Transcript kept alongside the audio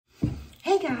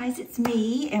guys, it's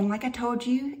me, and like I told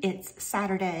you, it's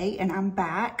Saturday and I'm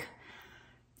back.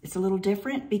 It's a little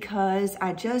different because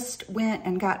I just went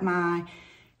and got my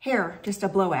hair, just a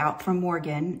blowout from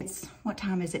Morgan. What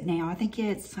time is it now? I think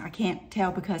I can't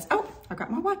tell because, oh, I got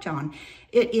my watch on.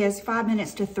 It is 5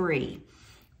 minutes to 3,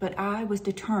 but I was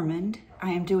determined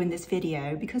I am doing this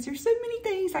video because there's so many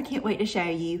things I can't wait to show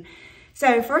you.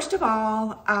 So first of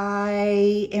all,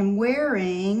 I am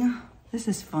wearing, this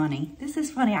is funny. This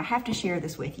is funny, I have to share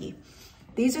this with you.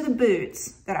 These are the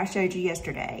boots that I showed you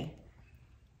yesterday.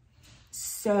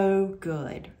 So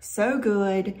good, so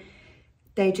good.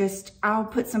 I'll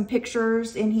put some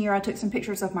pictures in here. I took some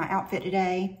pictures of my outfit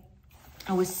today.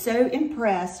 I was so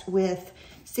impressed with,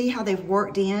 see how they've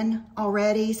worked in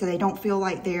already so they don't feel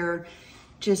like they're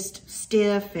just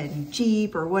stiff and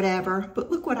cheap or whatever.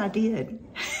 But look what I did.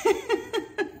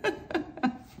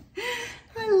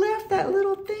 I left that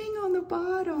little thing on the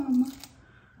bottom.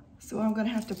 So I'm gonna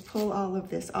have to pull all of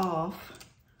this off.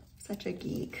 Such a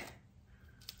geek.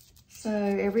 So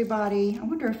everybody, I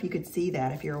wonder if you could see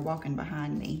that if you were walking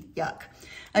behind me. Yuck.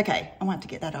 Okay, I want to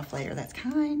get that off later. That's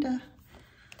kind of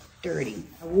dirty.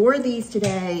 I wore these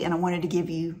today and I wanted to give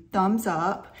you thumbs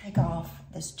up. Take off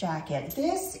this jacket.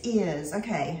 This is,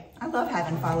 okay, I love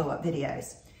having follow-up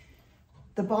videos.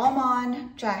 The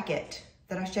Balmain jacket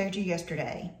that I showed you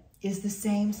yesterday is the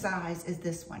same size as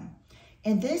this one.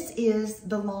 And this is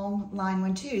the long line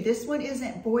one too. This one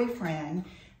isn't boyfriend,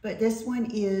 but this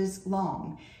one is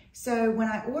long. So when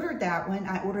I ordered that one,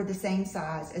 I ordered the same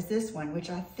size as this one, which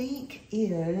I think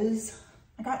is,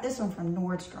 I got this one from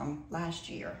Nordstrom last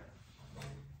year.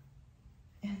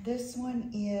 And this one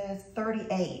is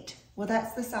 38. Well,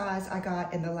 that's the size I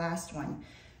got in the last one.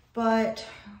 But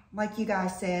like you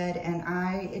guys said, and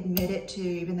I admit it too,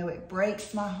 even though it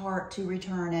breaks my heart to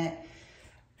return it,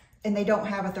 and they don't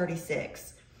have a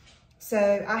 36.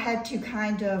 So I had to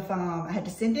kind of, I had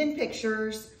to send in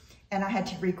pictures and I had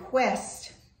to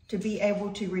request to be able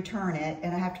to return it,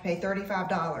 and I have to pay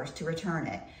 $35 to return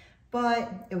it. But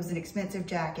it was an expensive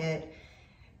jacket,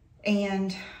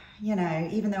 and you know,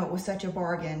 even though it was such a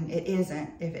bargain, it isn't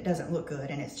if it doesn't look good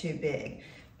and it's too big.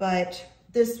 But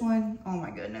this one, oh my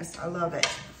goodness, I love it.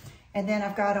 And then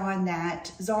I've got on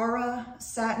that Zara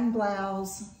satin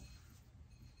blouse.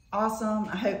 Awesome,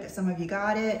 I hope that some of you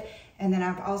got it. And then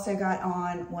I've also got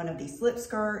on one of these slip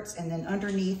skirts, and then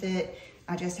underneath it,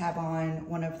 I just have on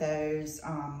one of those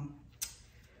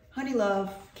Honey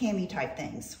Love cami type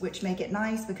things, which make it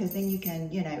nice because then you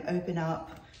can, you know, open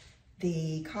up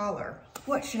the collar.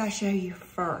 What should I show you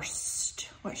first?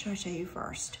 What should I show you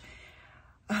first?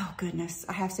 Oh goodness,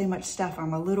 I have so much stuff.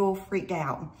 I'm a little freaked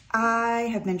out. I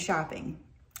have been shopping.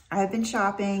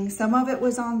 Some of it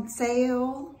was on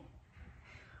sale.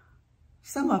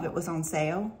 Some of it was on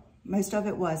sale. Most of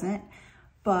it wasn't.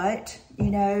 But, you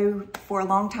know, for a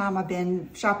long time, I've been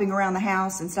shopping around the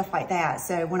house and stuff like that.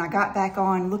 So when I got back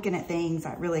on looking at things,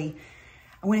 I went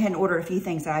ahead and ordered a few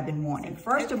things that I've been wanting.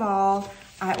 First of all,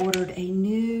 I ordered a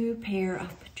new pair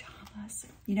of pajamas.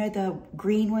 You know, the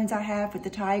green ones I have with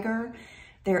the tiger?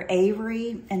 They're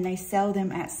Avery and they sell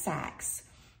them at Saks.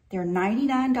 They're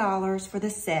 $99 for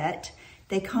the set.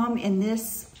 They come in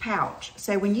this pouch.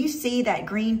 So when you see that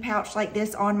green pouch like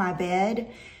this on my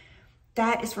bed,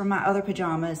 that is for my other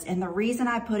pajamas, and the reason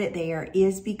I put it there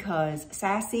is because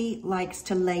Sassy likes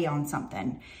to lay on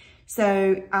something.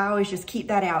 So I always just keep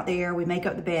that out there. We make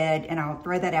up the bed and I'll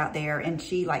throw that out there, and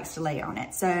she likes to lay on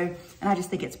it. So, and I just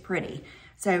think it's pretty.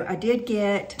 So I did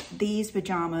get these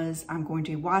pajamas. I'm going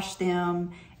to wash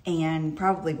them and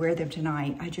probably wear them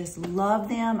tonight. I just love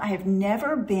them. I have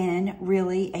never been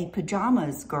really a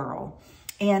pajamas girl.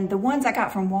 And the ones I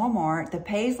got from Walmart, the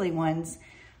Paisley ones,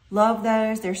 love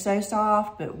those. They're so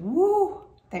soft, but woo,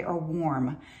 they are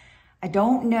warm. I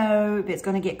don't know if it's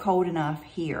gonna get cold enough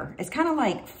here. It's kind of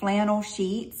like flannel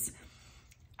sheets.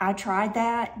 I tried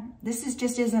that. This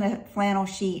just isn't a flannel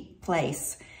sheet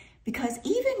place, because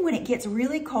even when it gets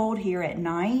really cold here at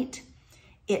night,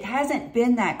 it hasn't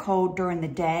been that cold during the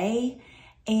day,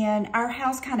 and our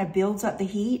house kind of builds up the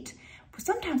heat.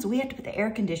 Sometimes we have to put the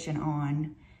air conditioner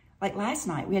on. Like last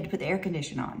night, we had to put the air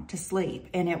conditioner on to sleep,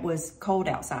 and it was cold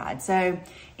outside. So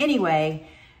anyway,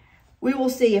 we will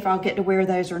see if I'll get to wear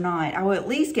those or not. I will at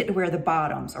least get to wear the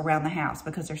bottoms around the house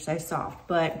because they're so soft.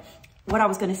 But what I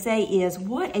was gonna say is,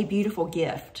 what a beautiful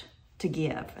gift to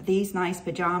give. These nice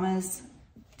pajamas,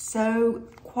 so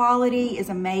quality is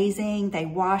amazing. They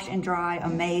wash and dry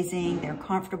amazing. They're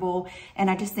comfortable,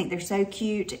 and I just think they're so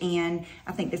cute, and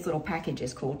I think this little package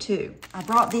is cool too. I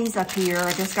brought these up here.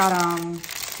 I just got them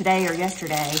today or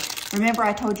yesterday. Remember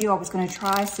I told you I was gonna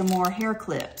try some more hair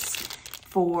clips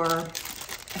for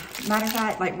Matter of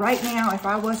fact, like right now, if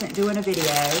I wasn't doing a video,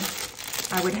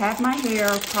 I would have my hair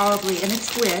probably in a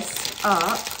twist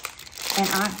up, and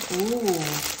ooh,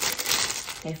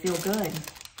 they feel good.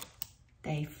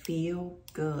 They feel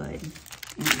good.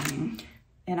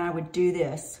 And I would do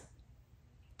this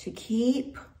to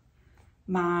keep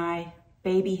my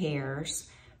baby hairs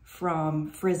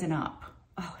from frizzing up.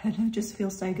 Oh, and it just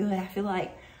feels so good. I feel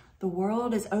like the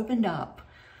world is opened up,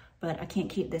 but I can't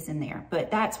keep this in there.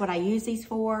 But that's what I use these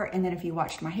for. And then if you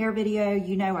watched my hair video,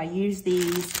 you know I use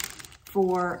these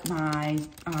for my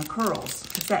curls,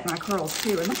 to set my curls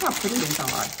too. And look how pretty these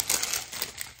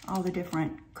are. All the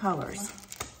different colors.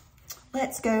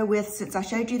 Let's go with, since I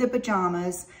showed you the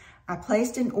pajamas, I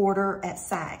placed an order at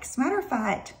Saks. Matter of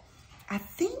fact, I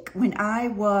think when I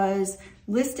was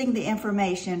listing the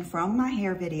information from my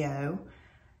hair video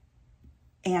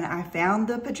and I found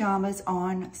the pajamas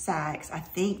on Saks, I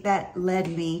think that led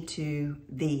me to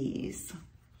these.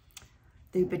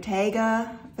 The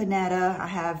Bottega Veneta, I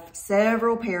have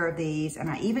several pair of these, and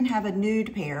I even have a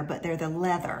nude pair, but they're the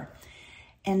leather.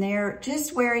 And they're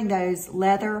just wearing those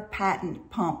leather patent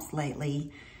pumps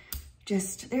lately.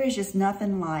 There is just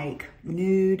nothing like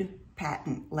nude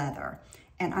patent leather.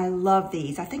 And I love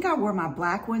these. I think I wore my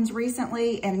black ones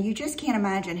recently, and you just can't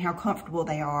imagine how comfortable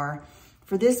they are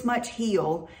for this much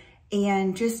heel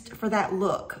and just for that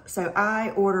look. So I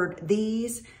ordered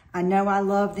these. I know I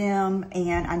love them,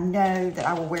 and I know that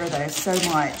I will wear those so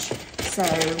much. So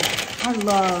I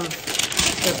love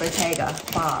the Bottega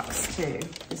box too.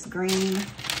 This green,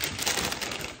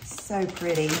 so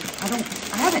pretty.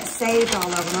 I haven't saved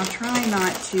all of them. I'm trying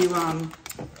not to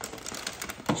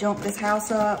jump this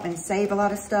house up and save a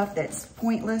lot of stuff that's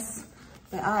pointless,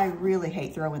 but I really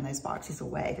hate throwing those boxes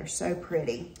away. They're so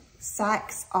pretty.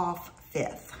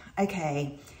 SaksOff5th.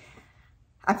 Okay,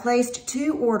 I placed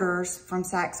 2 orders from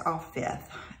SaksOff5th,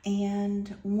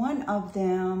 and one of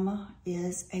them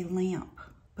is a lamp,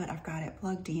 but I've got it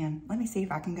plugged in. Let me see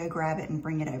if I can go grab it and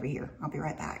bring it over here. I'll be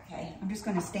right back. Okay, I'm just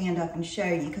gonna stand up and show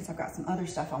you because I've got some other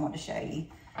stuff I want to show you.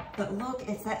 But look,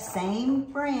 it's that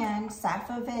same brand,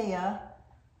 SaksOff5th,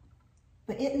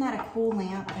 but isn't that a cool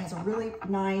lamp? It has a really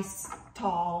nice,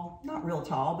 tall, not real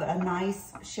tall, but a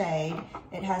nice shade.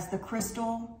 It has the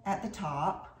crystal at the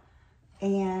top,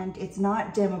 and it's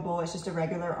not dimmable. It's just a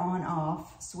regular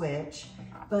on-off switch.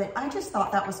 But I just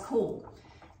thought that was cool.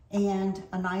 And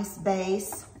a nice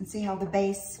base, and see how the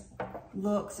base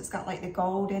looks. It's got like the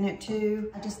gold in it too.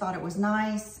 I just thought it was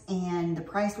nice, and the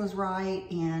price was right,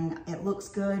 and it looks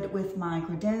good with my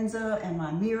credenza and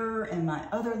my mirror and my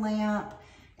other lamp.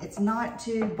 It's not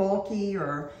too bulky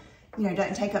or, you know,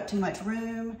 doesn't take up too much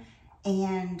room,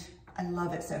 and I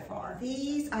love it so far.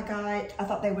 These I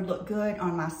thought they would look good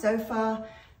on my sofa.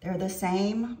 They're the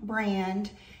same brand,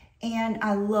 and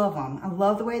I love them. I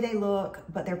love the way they look,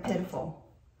 but they're pitiful.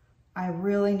 I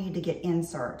really need to get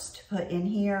inserts to put in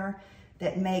here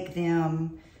that make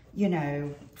them, you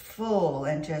know, full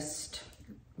and just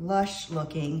lush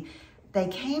looking. They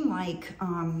came like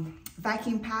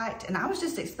vacuum packed, and I was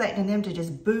just expecting them to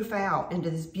just boof out into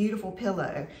this beautiful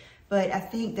pillow. But I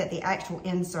think that the actual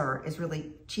insert is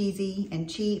really cheesy and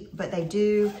cheap, but they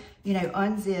do, you know,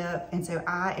 unzip. And so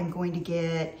I am going to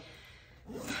get,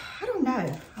 I don't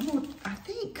know, I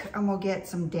think I'm gonna get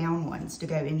some down ones to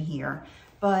go in here.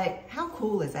 But how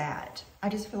cool is that? I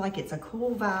just feel like it's a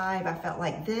cool vibe. I felt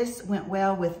like this went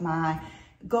well with my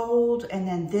gold, and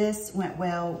then this went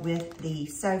well with the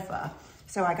sofa.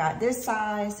 So I got this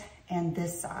size and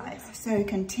this size. So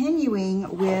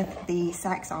continuing with the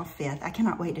SaksOff5th, I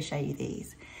cannot wait to show you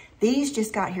these. These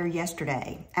just got here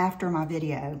yesterday after my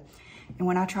video. And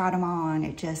when I tried them on,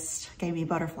 it just gave me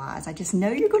butterflies. I just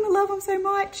know you're gonna love them so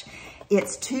much.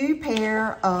 It's 2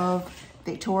 pair of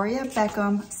Victoria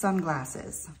Beckham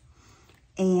sunglasses.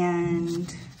 And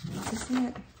is this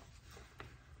it?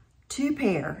 2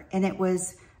 pair, and it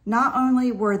was, not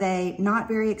only were they not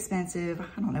very expensive,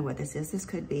 I don't know what this is, this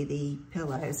could be the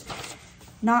pillows.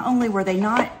 Not only were they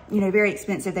not, you know, very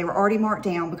expensive, they were already marked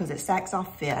down because it's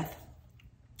SaksOff5th,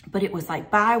 but it was like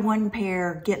buy 1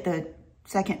 pair, get the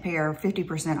second pair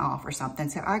 50% off or something.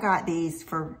 So I got these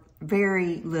for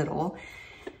very little.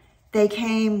 They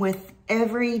came with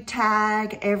every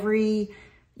tag,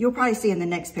 you'll probably see in the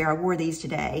next pair. I wore these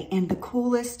today, and the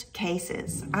coolest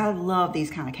cases. I love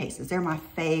these kind of cases. They're my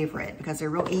favorite because they're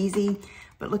real easy.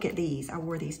 But look at these. I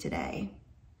wore these today.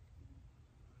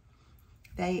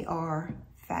 They are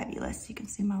fabulous. You can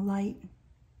see my light.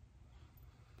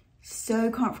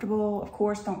 So comfortable. Of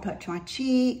course, don't touch my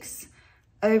cheeks.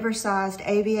 Oversized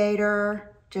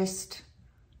aviator. Just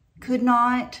could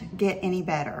not get any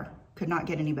better. could not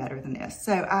get any better than this.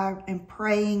 So I am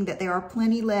praying that there are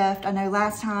plenty left. I know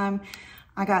last time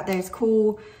I got those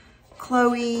cool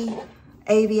Chloe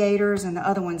aviators and the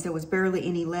other ones, there was barely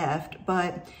any left,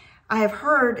 but I have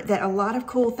heard that a lot of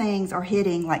cool things are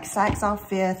hitting like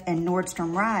SaksOff5th and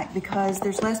Nordstrom Rack because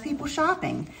there's less people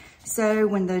shopping. So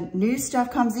when the new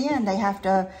stuff comes in, they have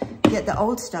to get the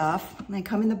old stuff. They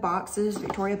come in the boxes,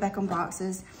 Victoria Beckham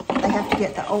boxes. They have to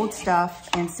get the old stuff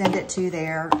and send it to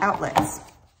their outlets.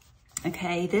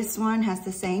 Okay, this one has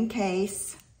the same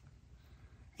case.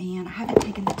 And I haven't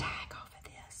taken the tag off of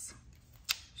this.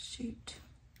 Shoot,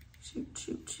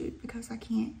 because I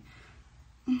can't.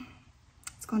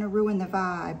 It's gonna ruin the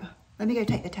vibe. Let me go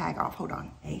take the tag off, hold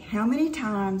on. Hey, how many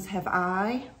times have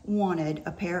I wanted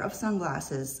a pair of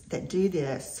sunglasses that do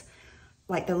this,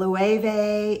 like the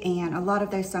Loewe and a lot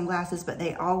of those sunglasses, but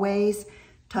they always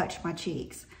touch my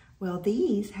cheeks. Well,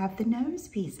 these have the nose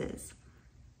pieces.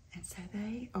 And so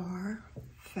they are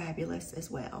fabulous as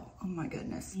well. Oh my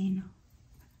goodness.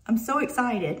 I'm so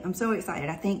excited, I'm so excited.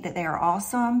 I think that they are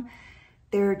awesome.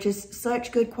 They're just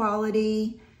such good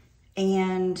quality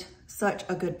and such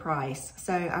a good price.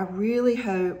 So I really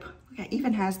hope, it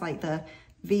even has like the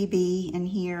VB in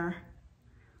here.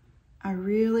 I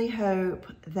really hope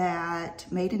that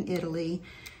made in Italy,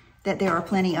 that there are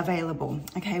plenty available.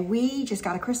 Okay, we just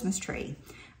got a Christmas tree.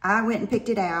 I went and picked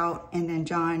it out and then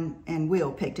John and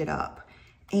Will picked it up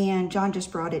and John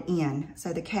just brought it in.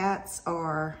 So the cats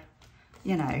are,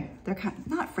 you know, they're kind of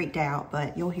not freaked out,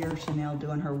 but you'll hear Chanel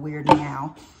doing her weird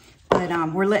meow. But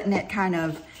we're letting it kind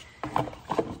of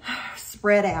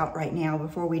spread out right now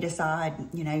before we decide,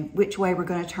 you know, which way we're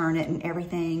going to turn it and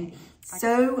everything.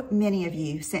 So many of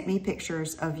you sent me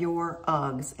pictures of your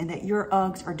Uggs and that your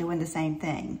Uggs are doing the same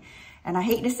thing. And I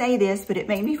hate to say this, but it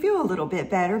made me feel a little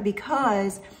bit better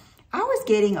because I was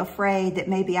getting afraid that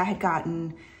maybe I had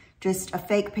gotten just a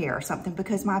fake pair or something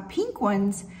because my pink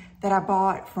ones that I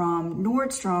bought from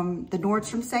Nordstrom, the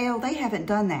Nordstrom sale, they haven't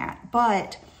done that.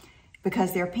 But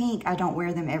because they're pink, I don't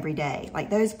wear them every day. Like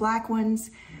those black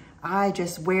ones, I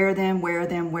just wear them,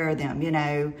 you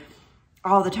know,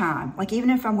 all the time. Like even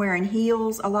if I'm wearing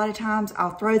heels, a lot of times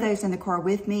I'll throw those in the car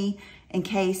with me in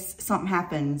case something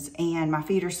happens and my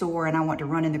feet are sore and I want to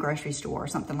run in the grocery store or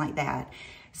something like that.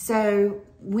 So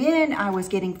when I was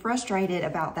getting frustrated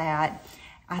about that,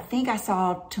 I think I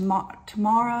saw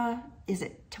Tamara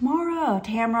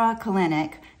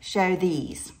Kalinick show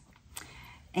these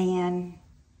and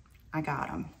I got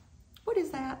them. What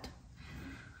is that?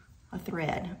 A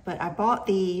thread. But I bought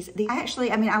these.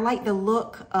 Actually, I mean, I like the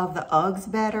look of the Uggs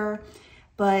better,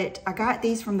 but I got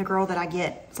these from the girl that I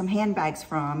get some handbags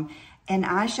from, and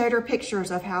I showed her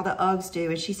pictures of how the Uggs do,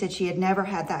 and she said she had never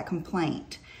had that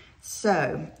complaint.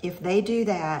 So if they do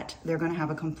that, they're gonna have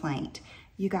a complaint.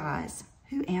 You guys,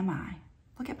 who am I?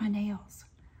 Look at my nails.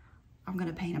 I'm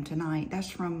gonna paint them tonight. That's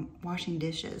from washing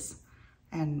dishes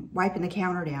and wiping the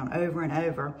counter down over and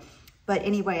over. But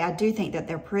anyway, I do think that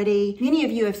they're pretty. Many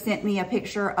of you have sent me a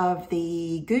picture of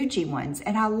the Gucci ones,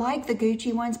 and I like the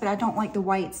Gucci ones, but I don't like the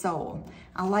white sole.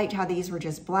 I liked how these were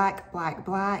just black, black,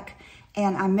 black,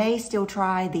 and I may still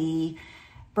try the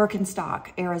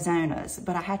Birkenstock Arizonas,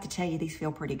 but I have to tell you, these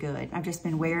feel pretty good. I've just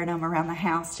been wearing them around the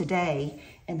house today,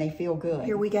 and they feel good.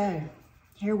 Here we go.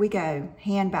 Here we go.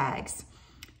 Handbags.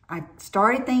 I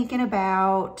started thinking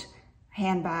about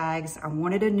handbags. I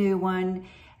wanted a new one.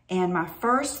 And my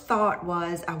first thought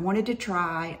was I wanted to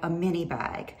try a mini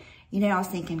bag. You know, I was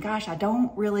thinking, gosh, I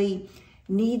don't really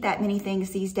need that many things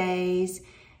these days.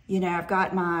 You know, I've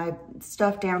got my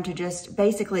stuff down to just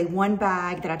basically one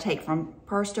bag that I take from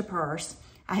purse to purse.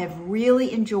 I have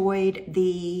really enjoyed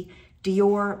the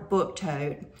Decor book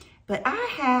tote, but I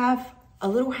have a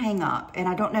little hang up, and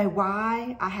I don't know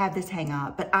why I have this hang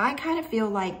up, but I kind of feel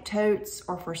like totes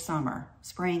are for summer,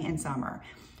 spring and summer.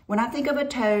 When I think of a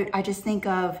tote, I just think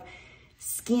of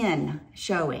skin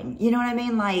showing. You know what I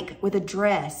mean? Like with a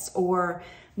dress or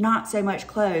not so much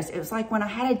clothes. It was like when I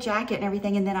had a jacket and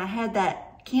everything and then I had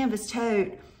that canvas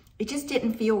tote, it just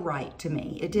didn't feel right to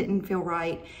me. It didn't feel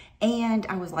right. And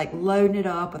I was like loading it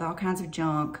up with all kinds of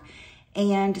junk.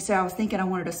 And so I was thinking I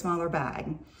wanted a smaller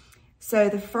bag. So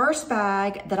the first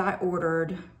bag that I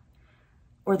ordered,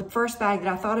 or the first bag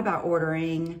that I thought about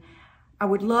ordering, I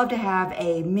would love to have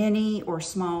a mini or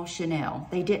small Chanel.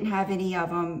 They didn't have any of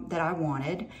them that I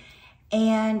wanted.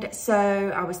 And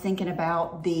so I was thinking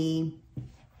about the,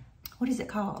 what is it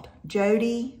called?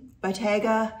 Jody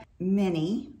Bottega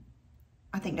Mini.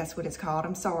 I think that's what it's called.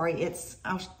 I'm sorry,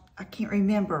 I can't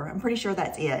remember. I'm pretty sure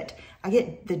that's it. I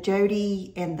get the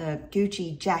Jody and the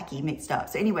Gucci Jackie mixed up.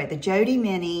 So anyway, the Jody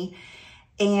Mini.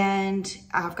 And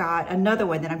I've got another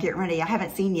one that I'm getting ready. I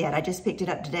haven't seen yet. I just picked it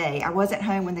up today. I wasn't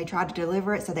home when they tried to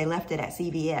deliver it, so they left it at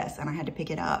CVS and I had to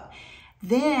pick it up.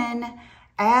 Then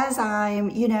as I'm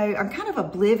kind of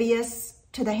oblivious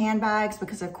to the handbags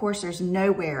because of course there's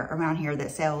nowhere around here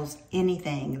that sells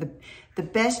anything. The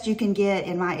best you can get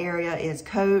in my area is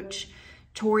Coach,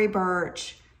 Tory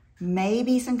Burch,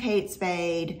 maybe some Kate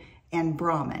Spade, and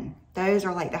Brahmin. Those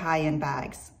are like the high-end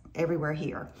bags everywhere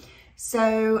here.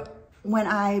 So when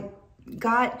I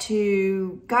got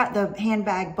the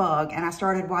handbag bug and I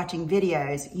started watching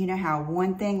videos, you know how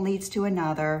one thing leads to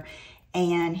another.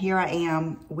 And here I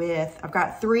am I've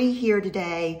got 3 here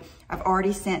today. I've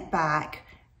already sent back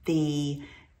the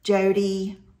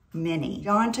Jody Mini.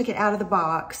 John took it out of the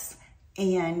box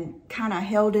and kind of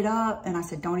held it up and I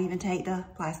said, don't even take the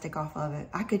plastic off of it.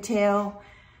 I could tell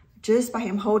just by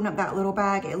him holding up that little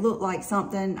bag, it looked like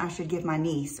something I should give my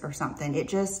niece or something.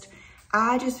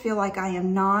 I just feel like I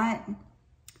am not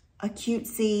a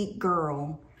cutesy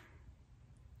girl.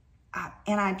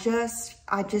 And I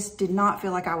just did not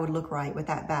feel like I would look right with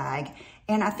that bag.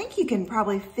 And I think you can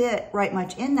probably fit right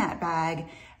much in that bag,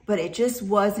 but it just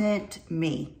wasn't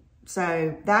me.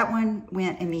 So that one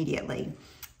went immediately.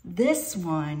 This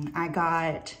one I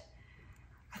got,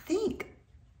 I think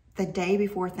the day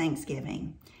before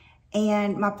Thanksgiving.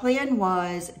 And my plan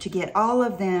was to get all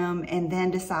of them and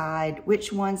then decide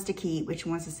which ones to keep, which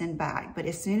ones to send back. But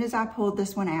as soon as I pulled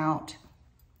this one out,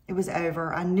 it was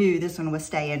over. I knew this one was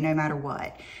staying no matter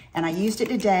what. And I used it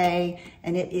today,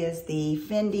 and it is the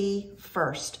Fendi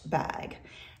First bag.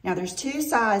 Now there's 2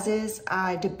 sizes.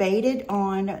 I debated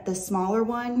on the smaller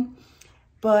one,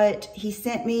 but he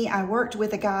sent me, I worked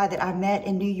with a guy that I met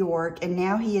in New York, and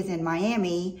now he is in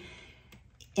Miami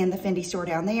in the Fendi store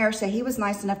down there. So he was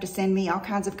nice enough to send me all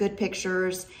kinds of good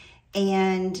pictures.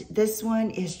 And this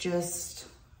one is just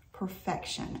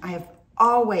perfection. I have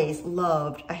always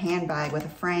loved a handbag with a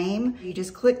frame. You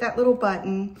just click that little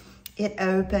button, it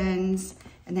opens,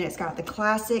 and then it's got the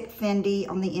classic Fendi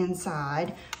on the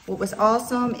inside. What was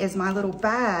awesome is my little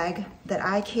bag that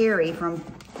I carry from,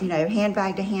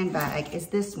 handbag to handbag is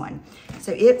this one.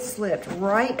 So it slipped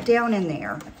right down in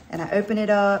there, and I open it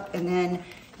up, and then,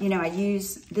 I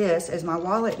use this as my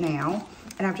wallet now,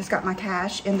 and I've just got my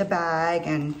cash in the bag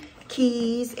and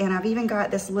keys, and I've even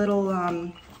got this little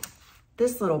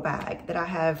bag that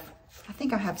I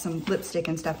think I have some lipstick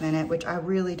and stuff in it, which I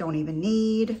really don't even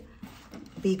need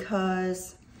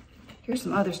because here's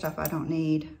some other stuff I don't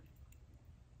need.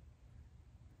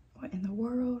 What in the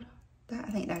world? I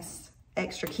think that's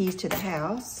extra keys to the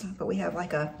house, but we have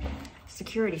like a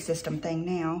security system thing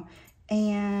now.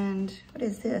 And what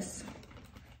is this?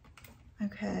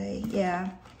 Okay,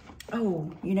 yeah.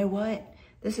 Oh, you know what?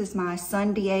 This is my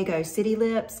San Diego City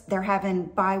Lips. They're having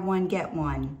buy one, get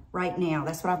one right now.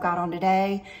 That's what I've got on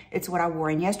today. It's what I wore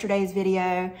in yesterday's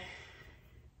video.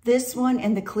 This one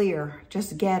and the clear,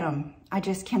 just get them. I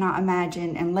just cannot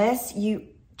imagine, unless you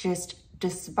just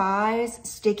despise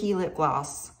sticky lip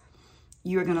gloss,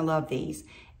 you're gonna love these.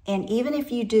 And even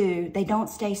if you do, they don't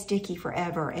stay sticky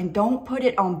forever. And don't put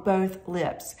it on both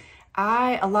lips.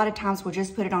 A lot of times will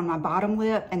just put it on my bottom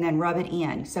lip and then rub it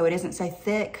in so it isn't so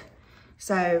thick.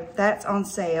 So that's on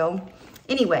sale.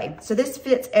 Anyway, so this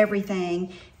fits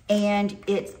everything, and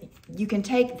you can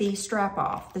take the strap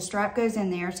off. The strap goes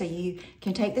in there, so you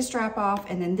can take the strap off,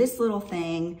 and then this little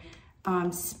thing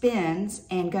spins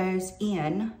and goes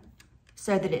in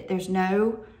so that there's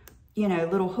no,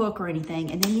 little hook or anything,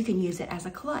 and then you can use it as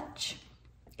a clutch.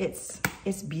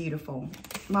 It's beautiful.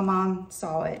 My mom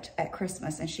saw it at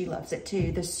Christmas and she loves it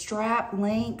too. The strap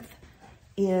length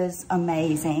is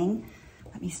amazing.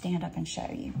 Let me stand up and show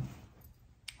you.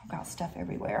 I've got stuff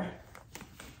everywhere.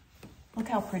 Look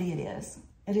how pretty it is.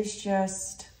 It is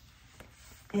just,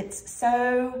 I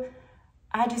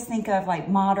just think of like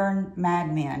modern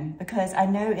Mad Men, because I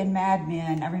know in Mad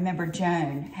Men, I remember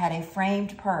Joan had a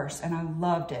framed purse and I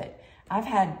loved it. I've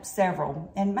had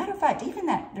several, and matter of fact, even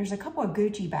there's a couple of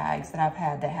Gucci bags that I've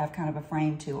had that have kind of a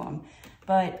frame to them,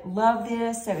 but love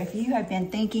this. So if you have been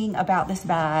thinking about this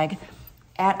bag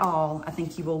at all, I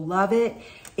think you will love it.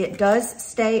 It does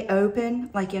stay open,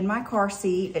 like in my car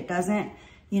seat. It doesn't,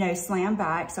 slam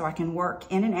back, so I can work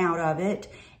in and out of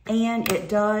it. And it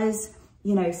does,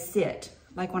 sit.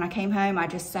 Like when I came home, I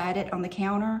just sat it on the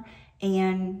counter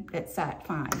and it sat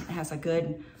fine. It has a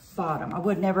good bottom. I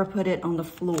would never put it on the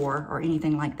floor or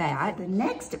anything like that. The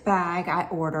next bag I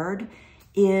ordered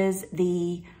is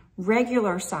the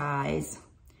regular size.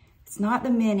 It's not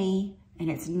the mini and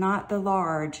it's not the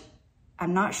large.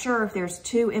 I'm not sure if there's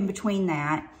 2 in between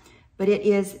that, but it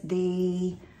is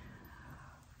the,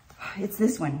 it's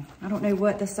this one. I don't know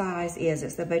what the size is.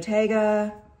 It's the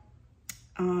Bottega.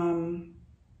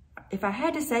 If I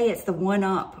had to say, it's the one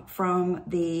up from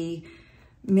the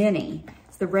mini.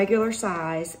 It's the regular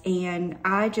size, and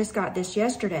I just got this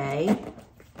yesterday.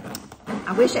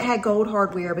 I wish it had gold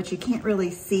hardware, but you can't really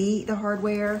see the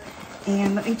hardware.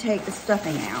 And let me take the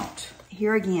stuffing out.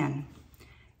 Here again,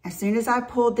 as soon as I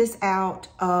pulled this out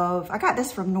of, I got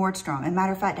this from Nordstrom. As a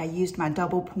matter of fact, I used my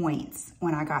double points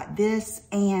when I got this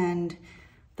and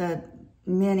the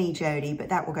mini Jody, but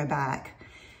that will go back.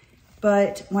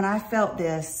 But when I felt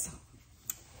this,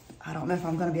 I don't know if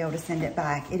I'm gonna be able to send it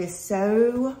back. It is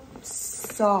so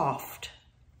soft.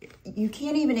 You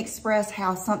can't even express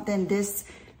how something this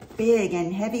big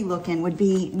and heavy looking would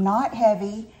be not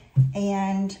heavy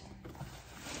and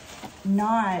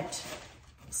not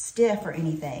stiff or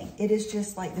anything. It is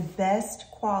just like the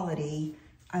best quality.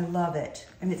 I love it.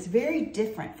 And it's very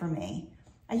different for me.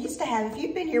 I used to have, if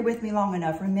you've been here with me long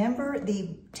enough, remember the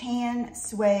tan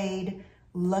suede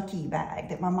Lucky bag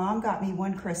that my mom got me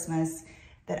one Christmas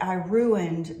that I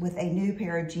ruined with a new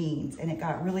pair of jeans, and it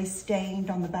got really stained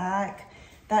on the back.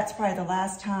 That's probably the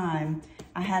last time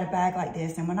I had a bag like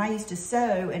this. And when I used to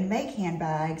sew and make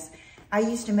handbags, I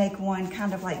used to make one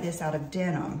kind of like this out of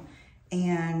denim.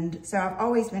 And so I've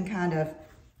always been kind of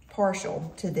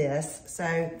partial to this.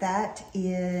 So that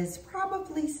is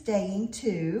probably staying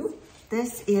too.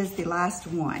 This is the last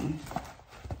one.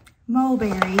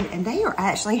 Mulberry, and they are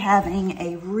actually having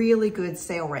a really good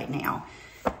sale right now.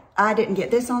 I didn't get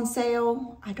this on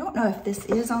sale. I don't know if this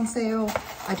is on sale.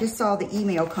 I just saw the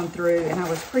email come through and I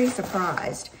was pretty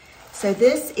surprised. So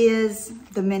this is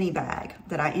the mini bag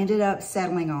that I ended up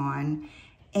settling on,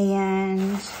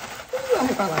 and ooh, I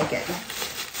hope I like it.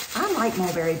 I like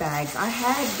mulberry bags. I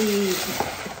had the,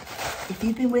 if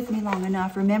you've been with me long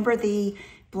enough, remember the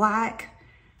black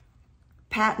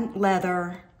patent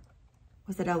leather,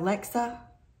 was it Alexa?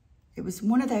 It was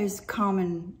one of those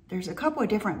common, there's a couple of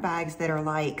different bags that are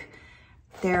like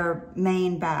their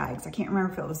main bags. I can't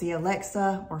remember if it was the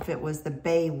Alexa or if it was the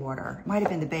Baywater. It might have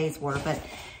been the Bayswater, but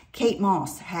Kate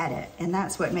Moss had it, and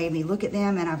that's what made me look at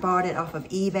them, and I bought it off of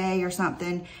eBay or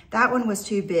something. That one was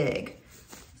too big,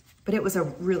 but it was a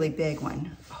really big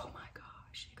one. Oh my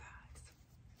gosh, you guys.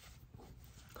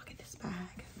 Look at this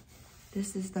bag.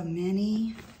 This is the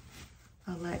mini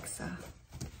Alexa.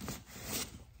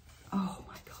 Oh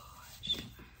my gosh.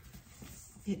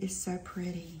 It is so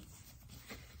pretty.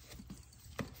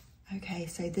 Okay,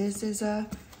 so this is a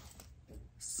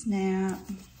snap.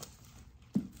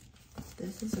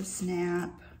 This is a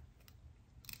snap.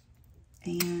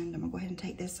 And I'm gonna go ahead and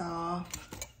take this off.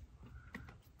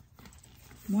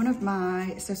 One of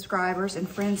my subscribers and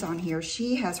friends on here,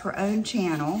 she has her own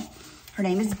channel. Her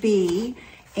name is B,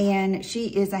 and she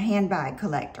is a handbag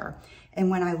collector. And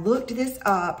when I looked this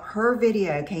up, her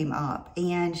video came up,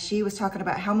 and she was talking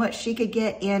about how much she could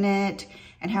get in it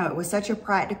and how it was such a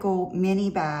practical mini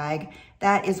bag.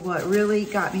 That is what really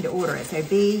got me to order it. So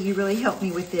B, you really helped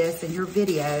me with this in your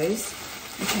videos.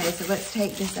 Okay, so let's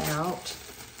take this out.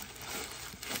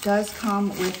 It does come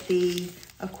with the,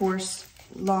 of course,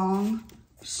 long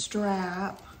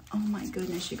strap. Oh my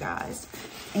goodness, you guys.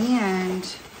 And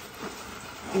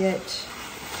it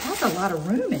has a lot of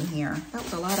room in here. That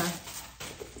was a lot of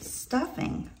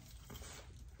stuffing.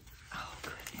 Oh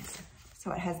goodness.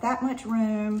 So it has that much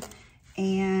room,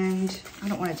 and I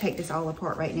don't want to take this all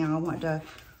apart right now. I want to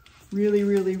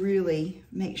really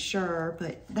make sure,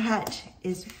 but that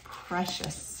is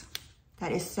precious.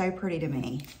 That is so pretty to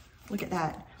me. Look at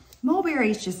that.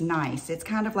 Mulberry is just nice. It's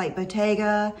kind of like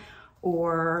Bottega,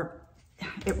 or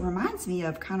it reminds me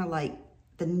of kind of like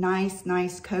the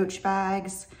nice Coach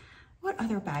bags. What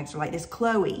other bags are like this?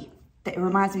 Chloe. It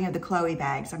reminds me of the Chloe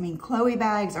bags. I mean, Chloe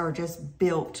bags are just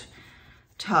built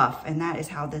tough, and that is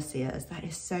how this is. That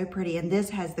is so pretty. And this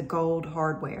has the gold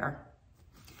hardware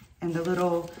and the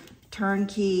little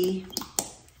turnkey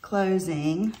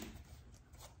closing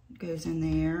goes in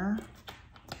there.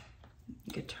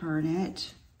 You could turn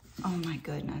it. Oh my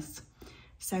goodness.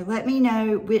 So let me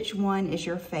know which one is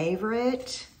your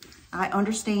favorite. I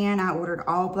understand I ordered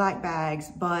all black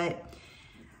bags, but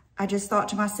I just thought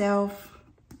to myself,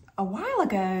 a while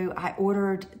ago, I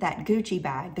ordered that Gucci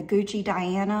bag, the Gucci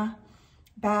Diana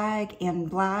bag in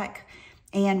black.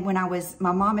 And when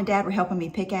my mom and dad were helping me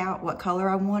pick out what color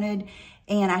I wanted,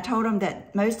 and I told them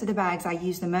that most of the bags I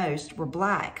used the most were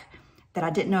black, that I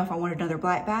didn't know if I wanted another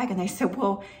black bag. And they said,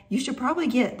 well, you should probably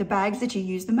get the bags that you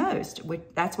use the most.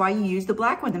 That's why you use the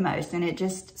black one the most. And it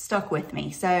just stuck with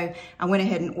me. So I went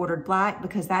ahead and ordered black,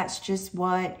 because that's just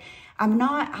what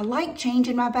I like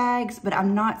changing my bags, but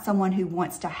I'm not someone who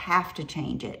wants to have to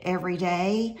change it every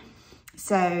day.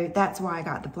 So that's why I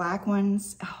got the black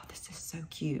ones. Oh, this is so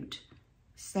cute.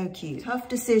 So cute. Tough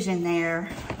decision there.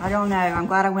 I don't know. I'm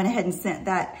glad I went ahead and sent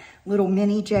that little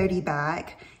mini Jody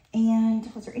back.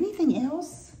 And was there anything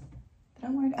else that I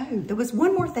wanted? Oh, there was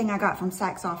one more thing I got from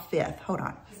SaksOff5th. Hold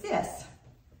on. What's this?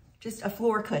 Just a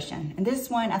floor cushion. And this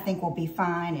one I think will be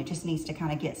fine. It just needs to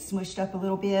kind of get smushed up a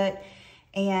little bit.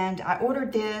 And I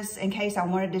ordered this in case I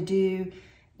wanted to do,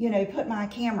 you know, put my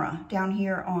camera down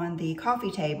here on the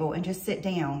coffee table and just sit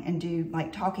down and do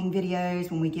like talking videos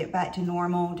when we get back to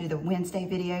normal, do the Wednesday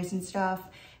videos and stuff.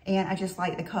 And I just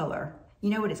like the color.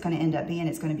 You know what it's going to end up being?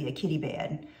 It's going to be a kitty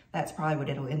bed. That's probably what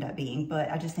it'll end up being,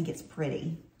 but I just think it's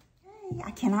pretty.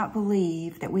 I cannot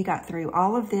believe that we got through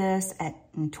all of this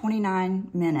in 29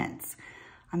 minutes.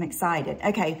 I'm excited.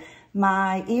 Okay,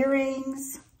 my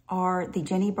earrings are the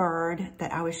Jenny Bird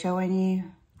that I was showing you.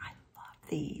 I love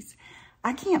these.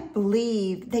 I can't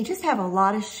believe they just have a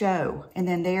lot of show. And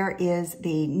then there is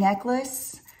the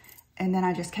necklace. And then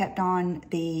I just kept on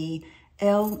the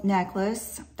L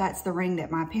necklace. That's the ring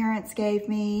that my parents gave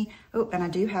me. Oh, and I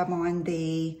do have on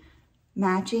the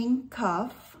matching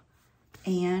cuff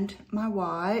and my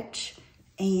watch,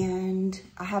 and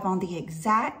I have on the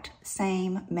exact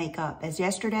same makeup as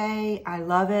yesterday. I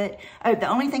love it. Oh, the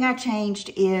only thing I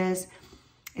changed is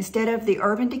instead of the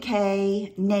Urban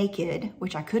Decay Naked,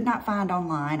 which I could not find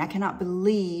online, I cannot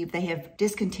believe they have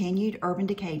discontinued Urban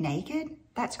Decay Naked.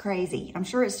 That's crazy. I'm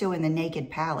sure it's still in the Naked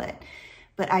palette,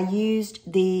 but I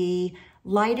used the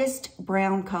lightest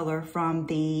brown color from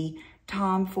the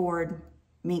Tom Ford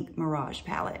Mink Mirage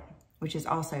palette, which is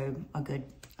also a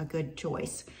good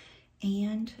choice.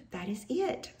 And that is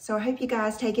it. So I hope you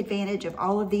guys take advantage of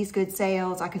all of these good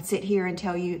sales. I could sit here and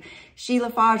tell you Sheila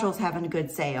Fagel's having a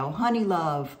good sale, Honey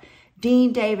Love,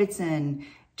 Dean Davidson,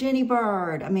 Jenny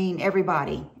Bird. I mean,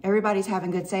 everybody's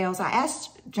having good sales. I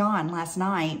asked John last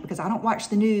night, because I don't watch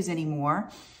the news anymore,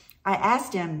 I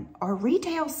asked him, are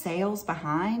retail sales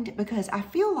behind? Because I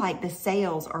feel like the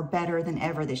sales are better than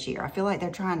ever this year. I feel like they're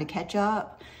trying to catch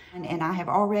up. And I have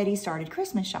already started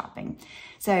Christmas shopping.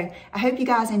 So I hope you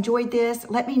guys enjoyed this.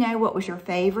 Let me know what was your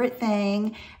favorite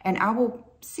thing. And I will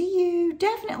see you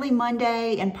definitely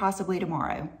Monday and possibly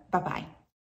tomorrow. Bye-bye.